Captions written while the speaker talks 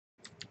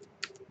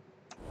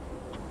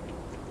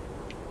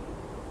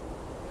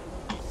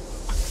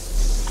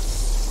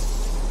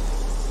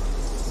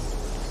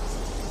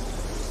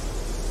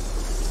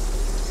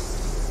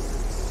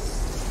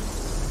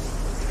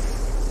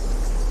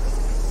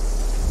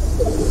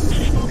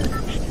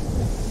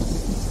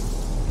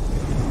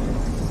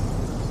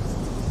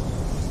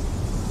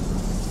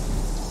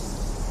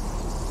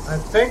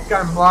think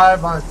I'm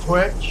live on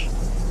Twitch.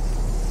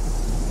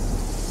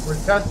 We're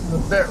testing the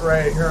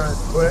bitrate here on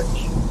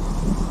Twitch.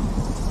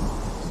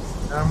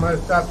 And I'm going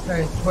to stop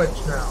saying Twitch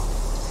now.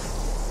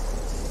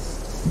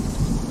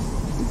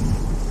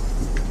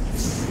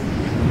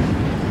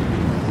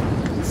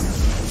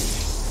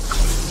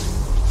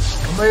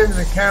 I'm leaving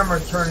the camera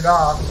turned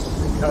off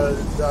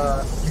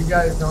because you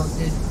guys don't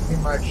need to see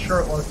my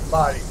shirtless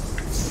body.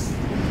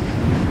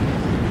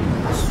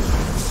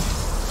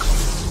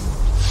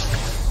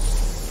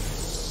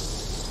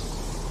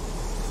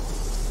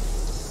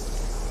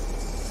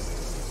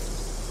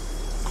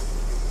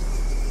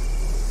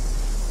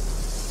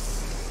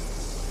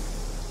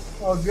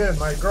 Oh good,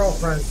 my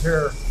girlfriend's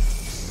here.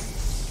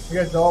 I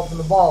get to open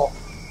the ball.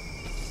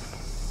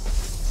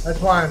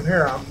 That's why I'm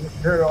here. I'm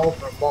here to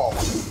open a ball.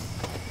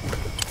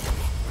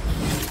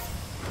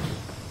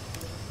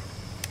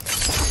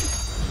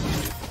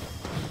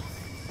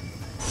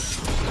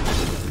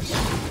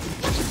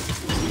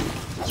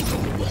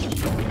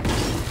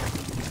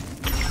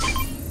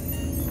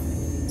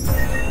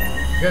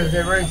 Because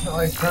they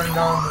recently turned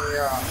on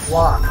the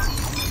locks.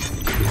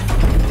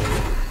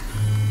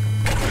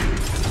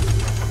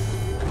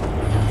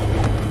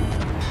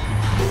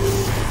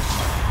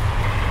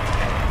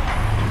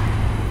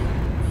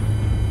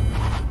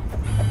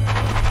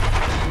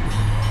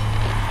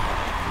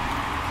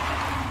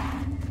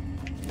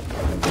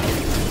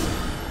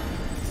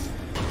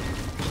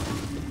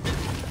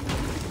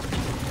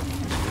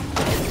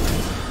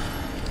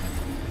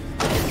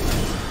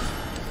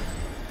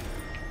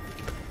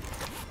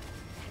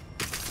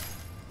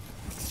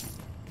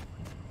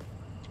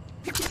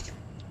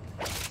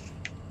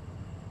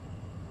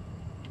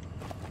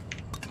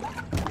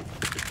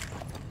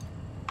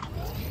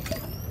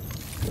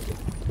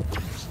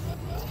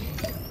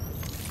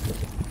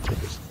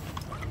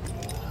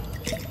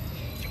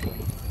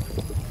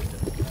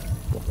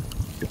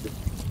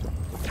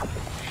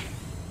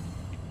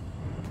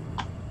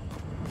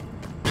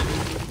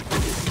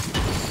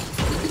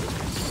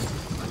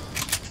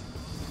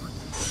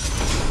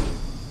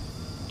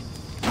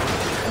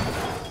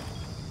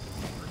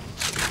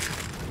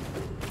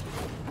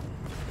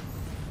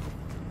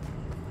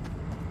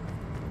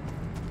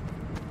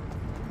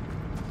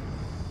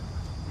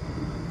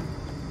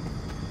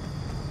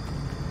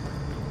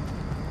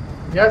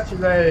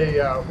 Yesterday,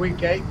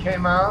 week 8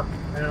 came out,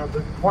 and it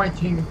was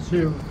pointing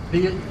to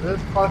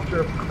this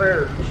cluster of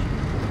critters.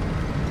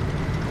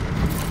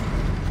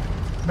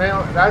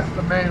 That's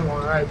the main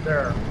one right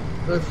there.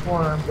 This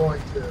one I'm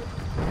going to.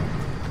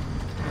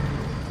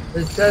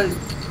 It says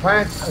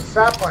plant a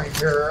sapling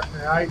here,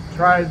 and I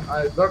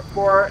looked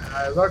for it, and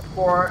I looked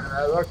for it, and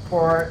I looked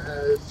for it,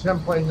 and it's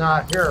simply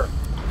not here.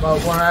 But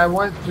when I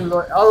went to the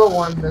other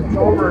one that's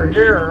over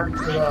here,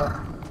 to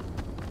the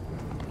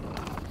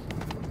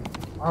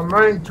I'm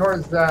running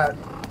towards that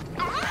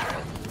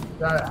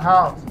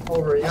house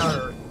over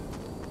yonder.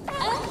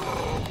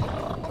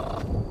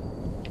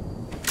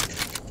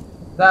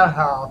 That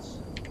house.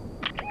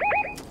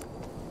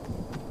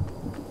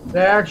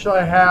 They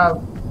actually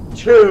have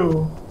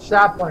 2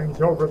 saplings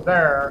over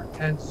there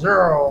and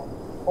 0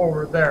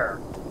 over there.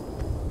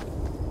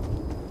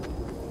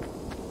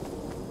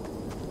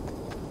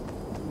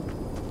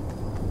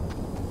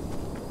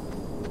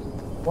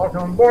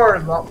 Welcome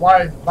aboard,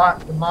 Wide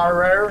Bot the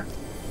moderator.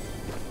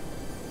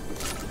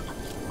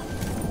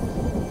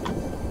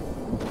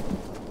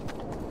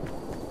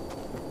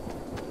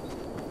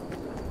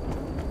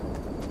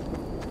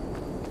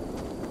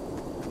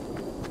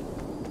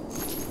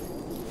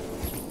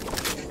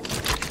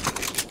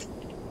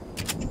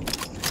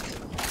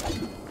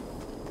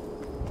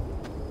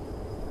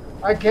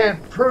 I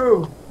can't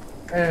prove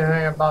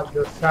anything about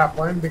this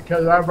sapling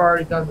because I've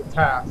already done the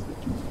task.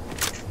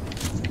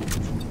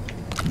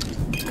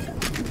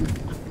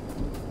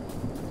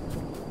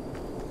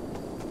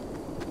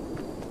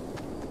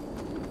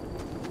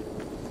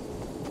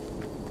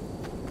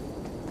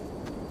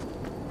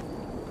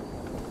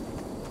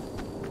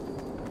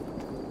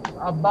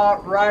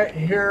 About right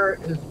here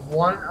is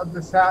one of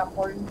the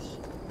saplings,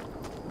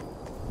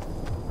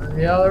 and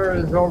the other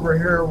is over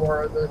here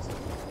where this.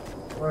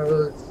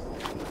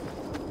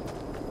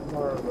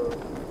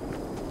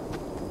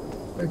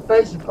 It's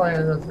basically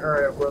in this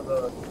area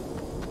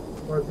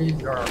where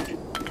these are.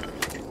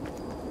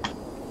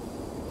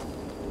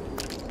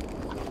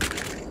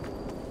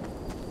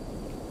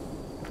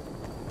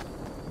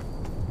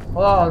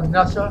 Hello,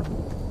 Nessa.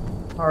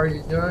 How are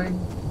you doing?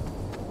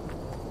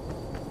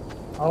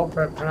 I hope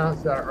I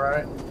pronounced that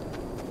right.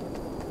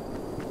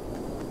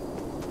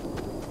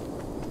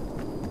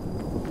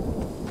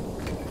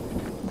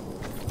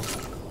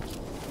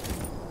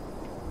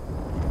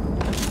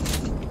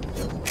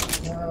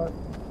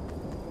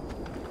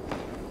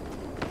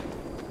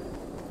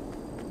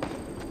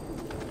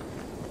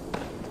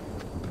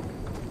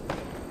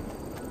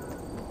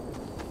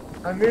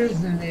 I'm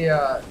using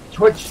the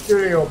Twitch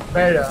Studio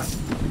Beta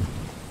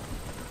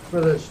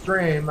for the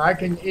stream. I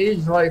can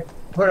easily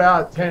put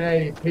out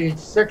 1080p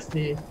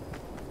 60,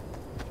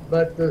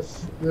 but the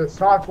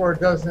software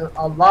doesn't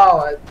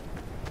allow it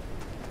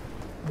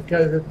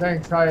because it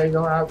thinks I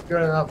don't have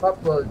good enough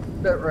upload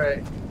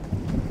bitrate.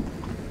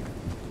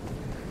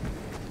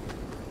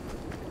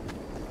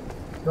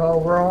 So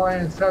we're only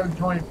in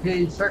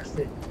 720p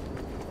 60.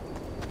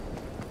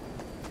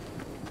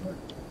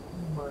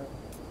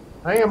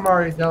 I think I'm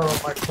already done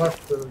with my quest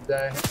for the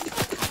day.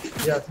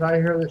 Yes, I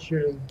hear the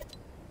shooting.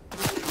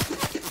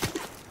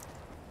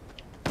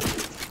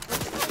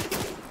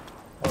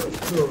 Oh,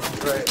 it's cool.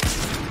 Great.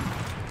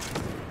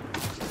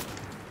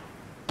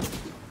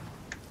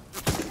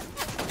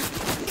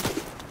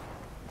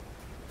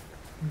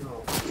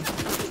 No.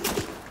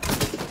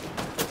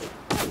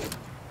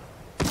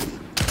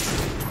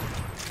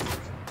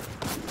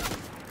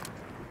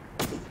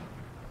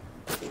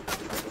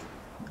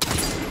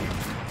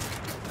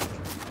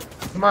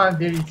 Come on,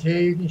 DDT,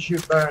 you can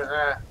shoot better than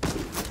that.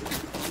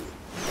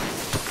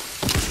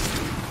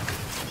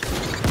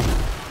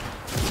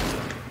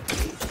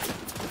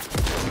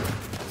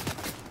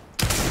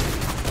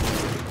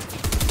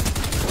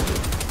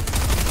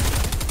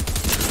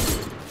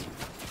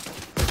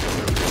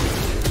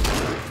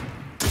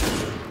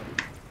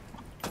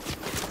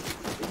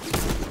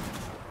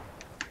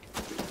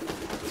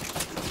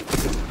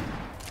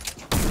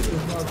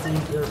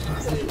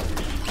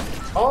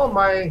 Oh,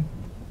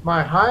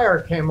 my hire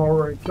came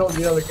over and killed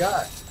the other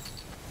guy.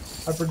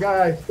 I forgot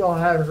I still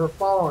had her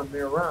following me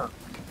around.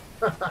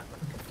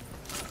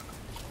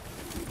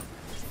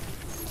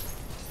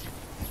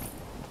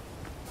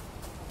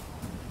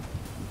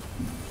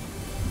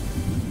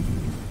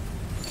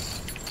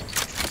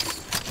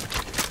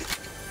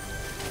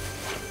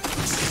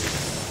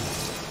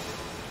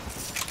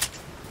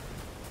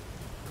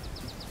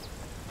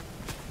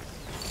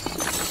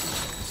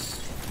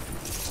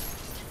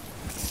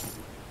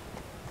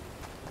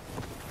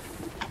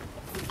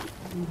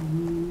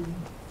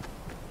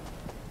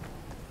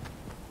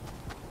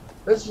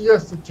 This is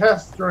just a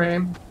test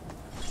stream.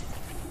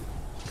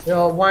 It's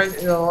going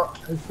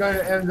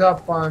to end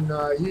up on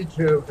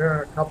YouTube here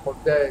in a couple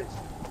of days.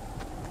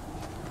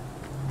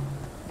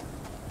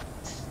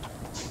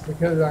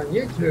 Because on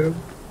YouTube,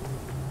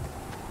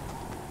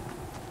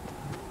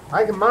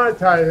 I can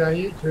monetize on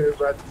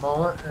YouTube at the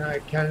moment, and I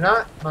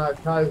cannot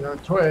monetize on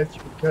Twitch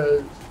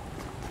because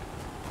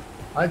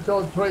I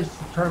told Twitch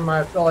to turn my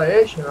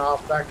affiliation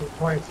off back in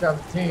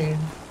 2017,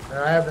 and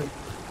I haven't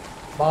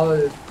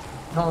bothered to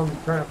tell them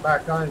to turn it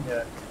back on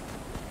yet.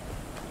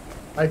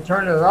 I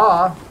turned it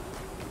off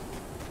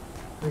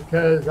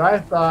because I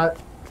thought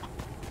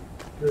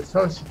the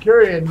Social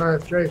Security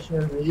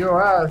Administration in the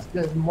U.S.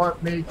 didn't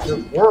want me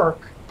to work,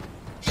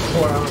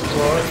 quote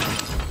unquote,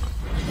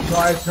 so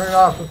I turned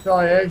off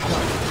affiliation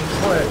on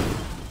Twitch.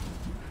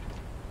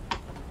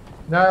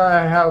 Now that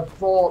I have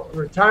full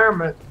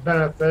retirement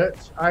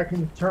benefits, I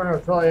can turn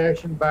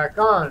affiliation back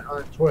on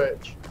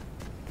Twitch.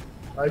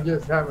 I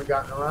just haven't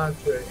gotten around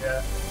to it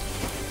yet.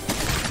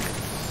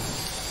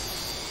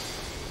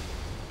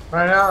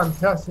 Right now I'm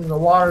testing the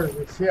waters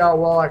to see how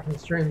well I can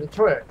stream to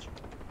Twitch.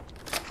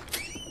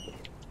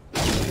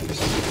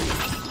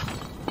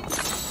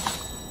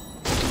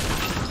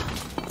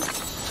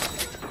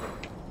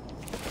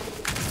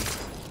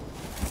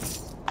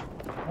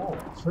 Oh,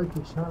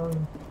 Sleepy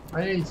Sound.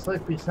 I need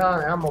Sleepy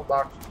Sound ammo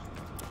boxes.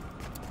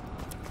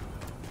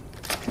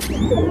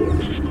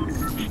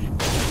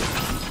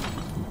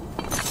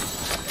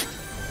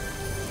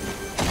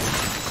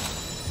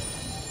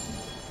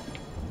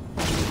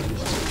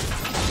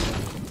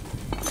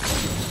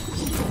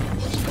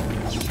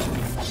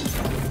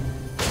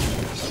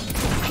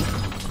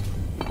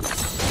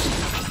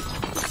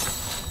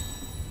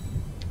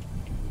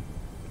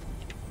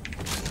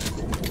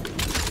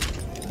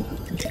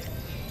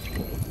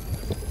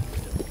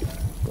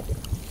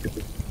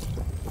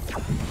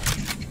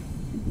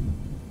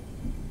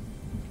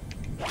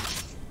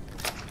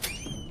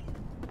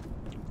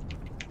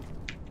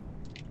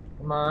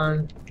 Come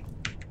on.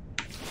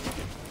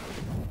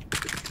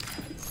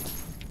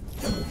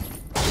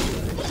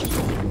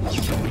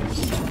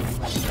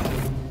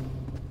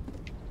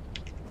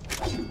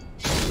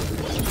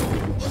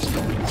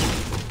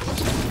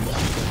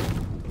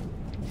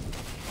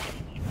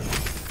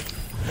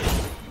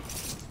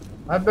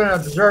 I've been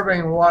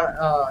observing what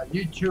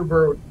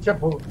YouTuber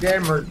typical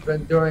gamer's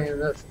been doing in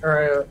this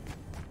area.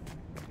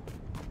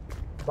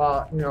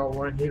 About,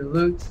 when he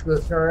loots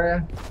this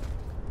area.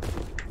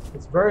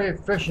 It's very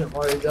efficient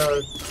what he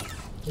does,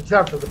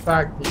 except for the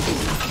fact he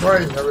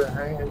destroys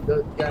everything and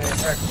doesn't get any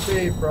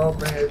XP for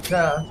opening a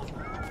chest.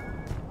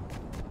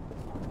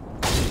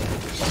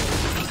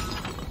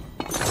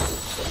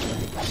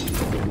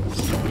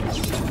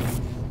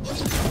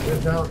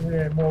 Just don't need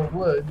any more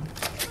wood.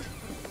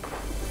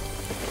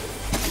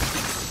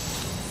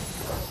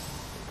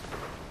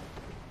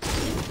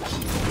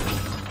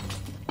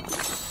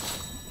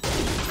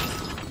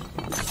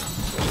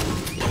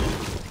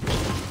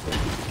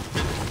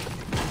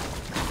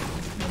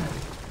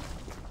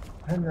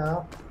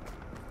 Now,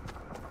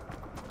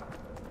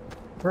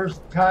 first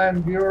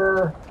time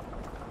viewer,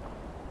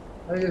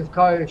 I just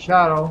call you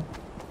Shadow.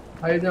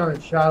 How you doing,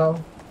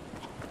 Shadow?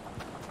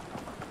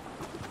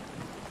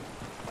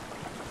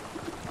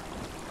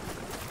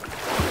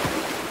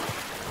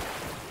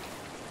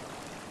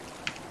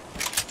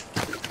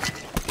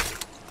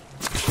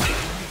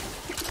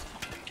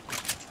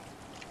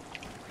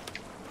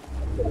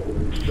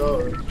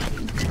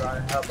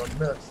 have a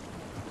mist.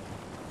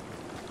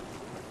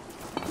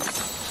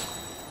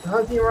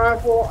 Hunting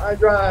rifle?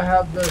 I'd rather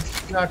have the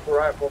sniper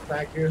rifle,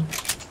 thank you.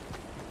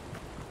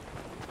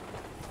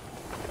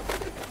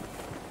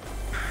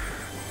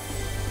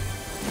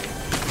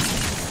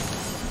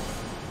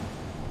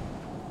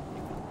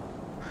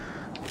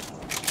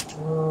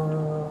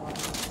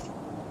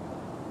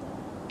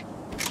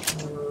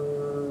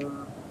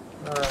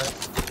 Alright.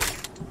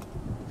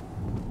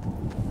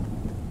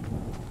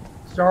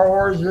 Star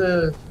Wars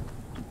is.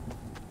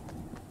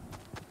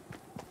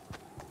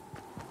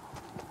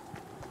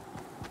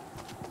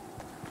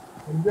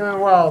 I'm doing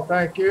well,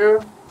 thank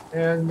you.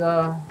 And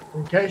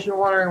in case you're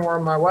wondering where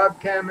my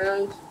webcam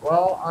is,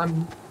 well,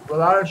 I'm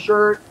without a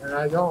shirt, and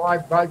I don't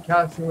like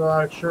broadcasting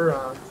without a shirt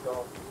on,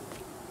 so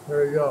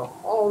there you go.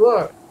 Oh,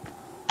 look.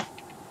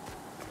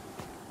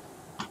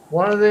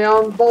 One of the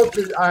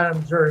unbolted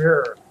items are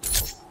here.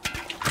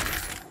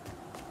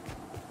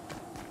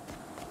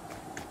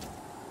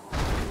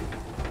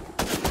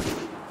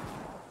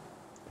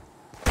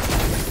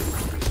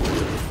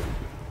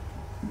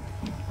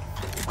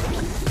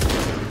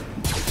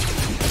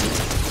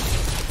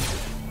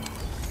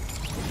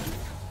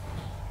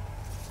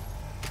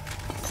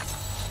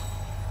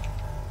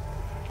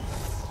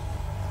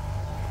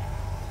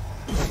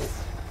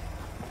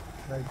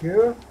 Thank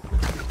you.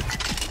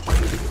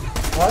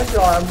 I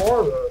still have more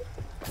of those.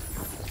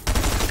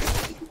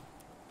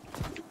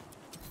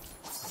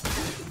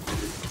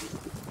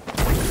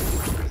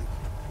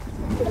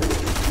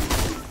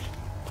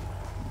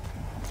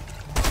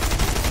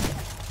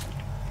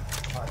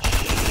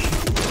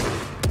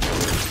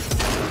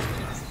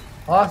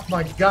 Lost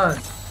my gun.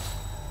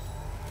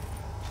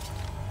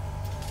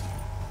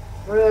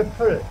 Where did I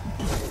put it?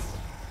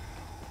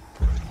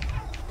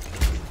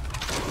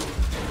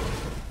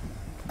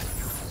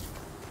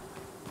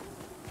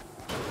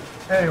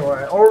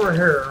 Anyway, over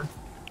here,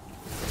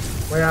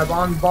 we have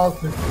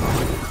unbolted.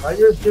 I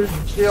just used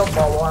the shield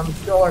bubble. I'm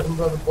still looking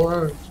for the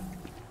balloons.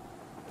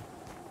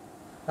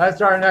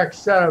 That's our next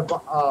set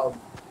of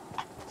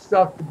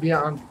stuff to be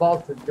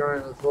unbolted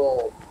during this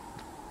little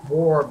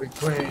war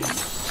between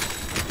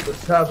the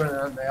 7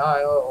 and the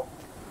IO.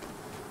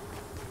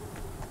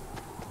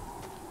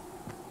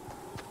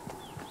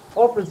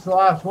 Hope it's the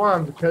last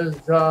one because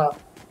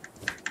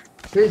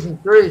Season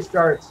 3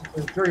 starts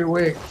in 3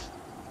 weeks.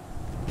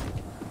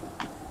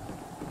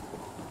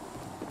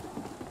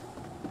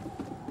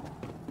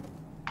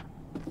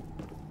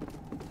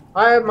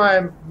 I have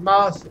my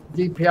mouse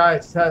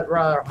DPI set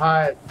rather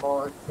high at the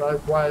moment, so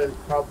that's why it's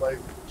probably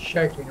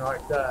shaking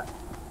like that.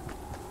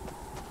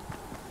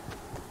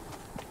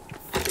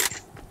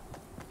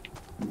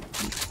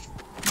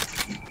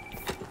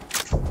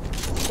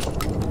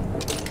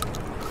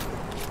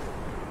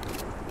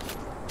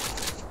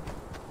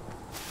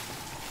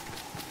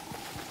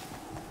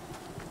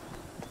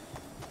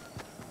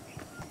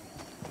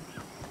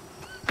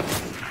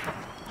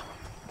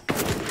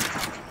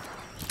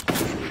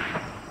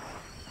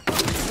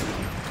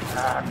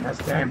 Ah, I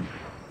missed him.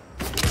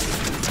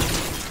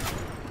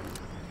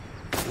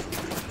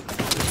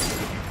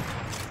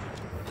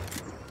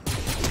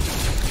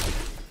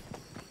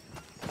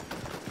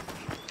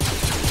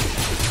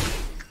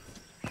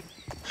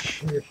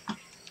 Shit.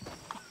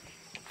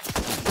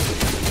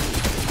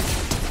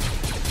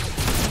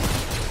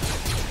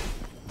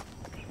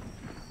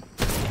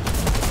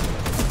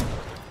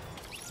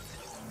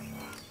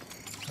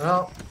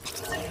 Well,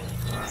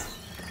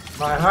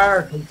 my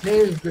hire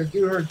continues to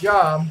do her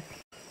job.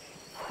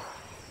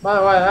 By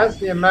the way, that's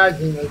the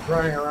Imagine that's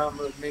running around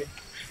with me.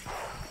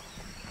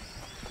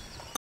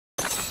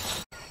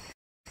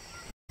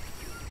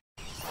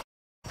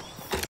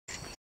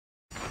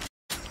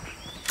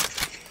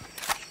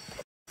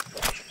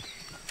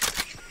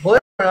 Believe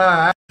it or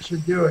not, I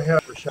should do a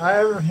hit for sure. I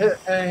haven't hit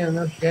any in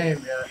this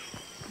game yet.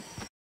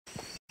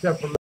 Except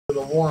for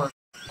the one.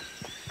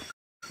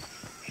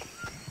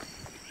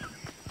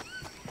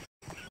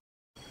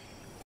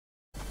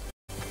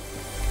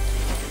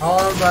 How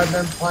long have I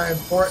been playing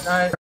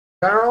Fortnite?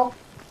 General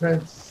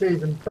since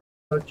season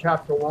 3,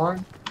 chapter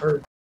 1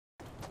 or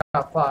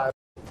chapter 5,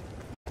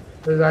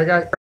 because I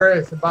got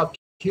curious about the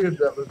cube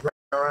that was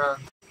running around.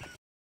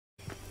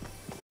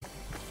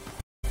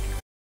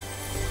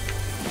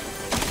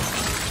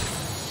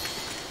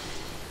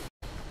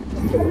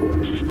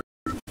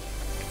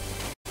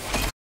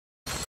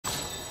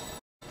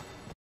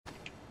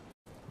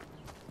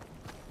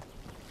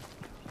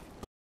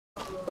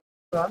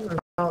 I'm in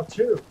round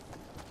 2.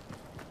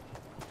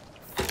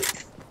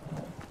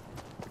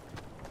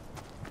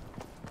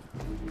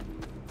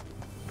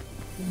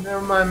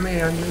 Never mind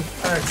me, I'm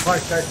just trying to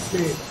collect that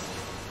key.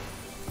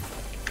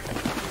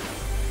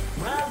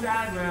 Well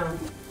done, round.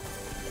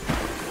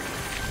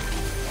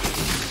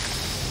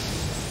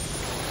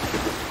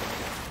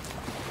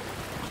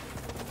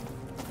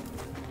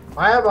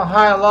 I have a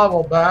high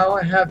level, but I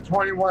only have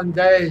 21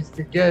 days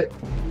to get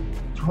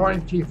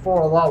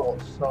 24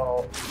 levels,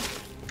 so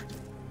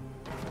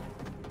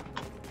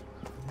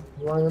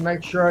I wanted to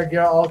make sure I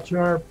get all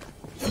 200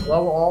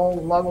 all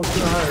level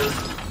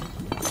 200.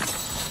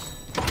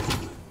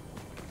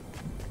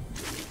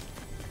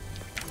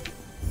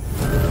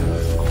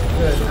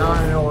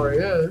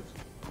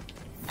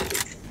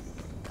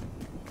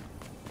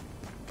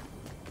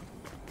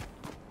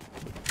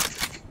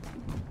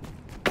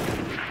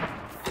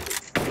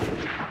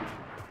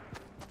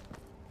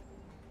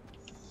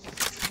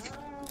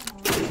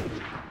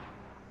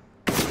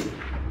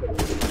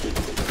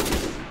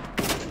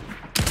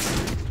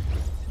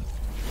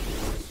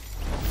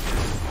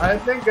 I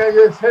think I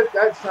just hit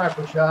that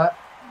sniper shot.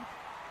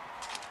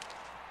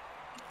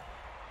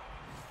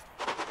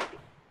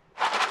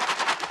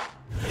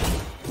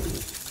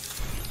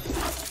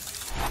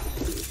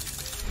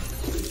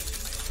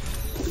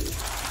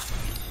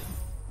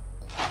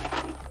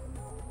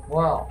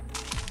 Wow.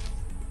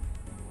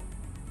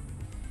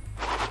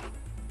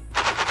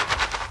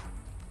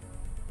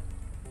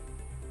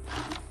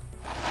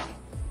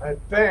 I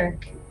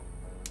think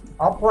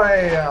I'll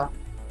play.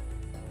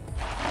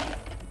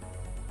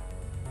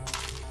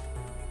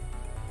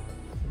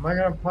 Am I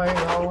gonna play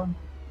another one?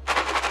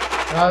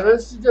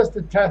 This is just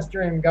a test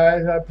stream,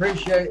 guys. I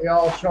appreciate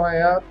y'all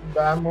showing up,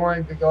 but I'm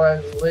going to go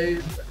ahead and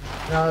leave.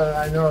 Now that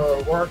I know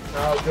it works,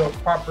 now I'll do a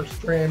proper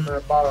stream in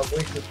about a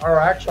week. Or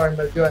actually, I'm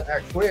going to do it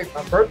next week.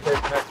 My birthday's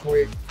next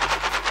week.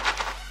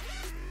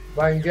 If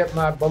I can get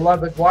my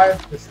beloved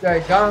wife to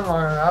stay gone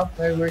long enough,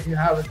 maybe we can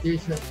have a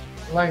decent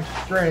length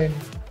stream.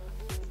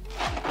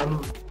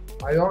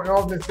 I don't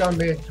know if it's going to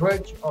be on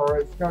Twitch or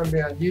it's going to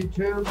be on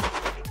YouTube.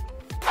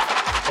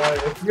 But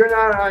if you're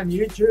not on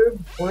YouTube,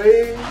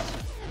 please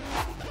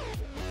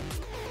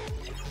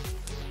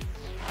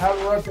have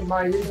a look at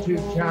my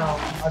YouTube channel.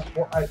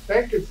 I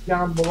think it's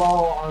down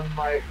below on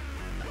my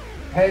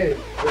page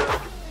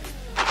here.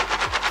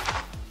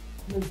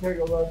 Let me take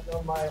a look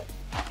on my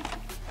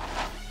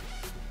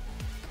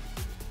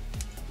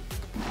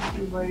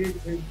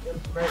YouTube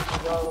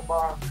information on the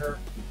bottom here.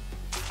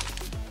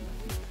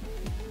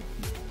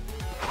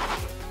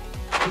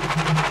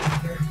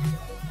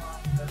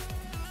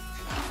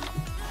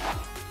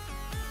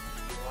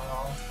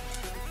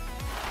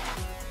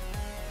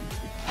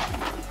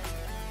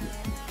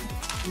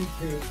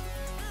 YouTube.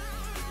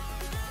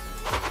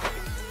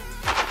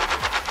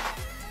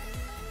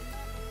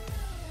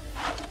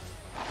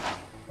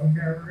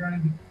 Okay, we're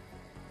going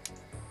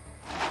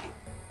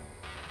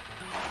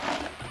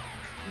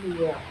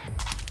to. Yeah.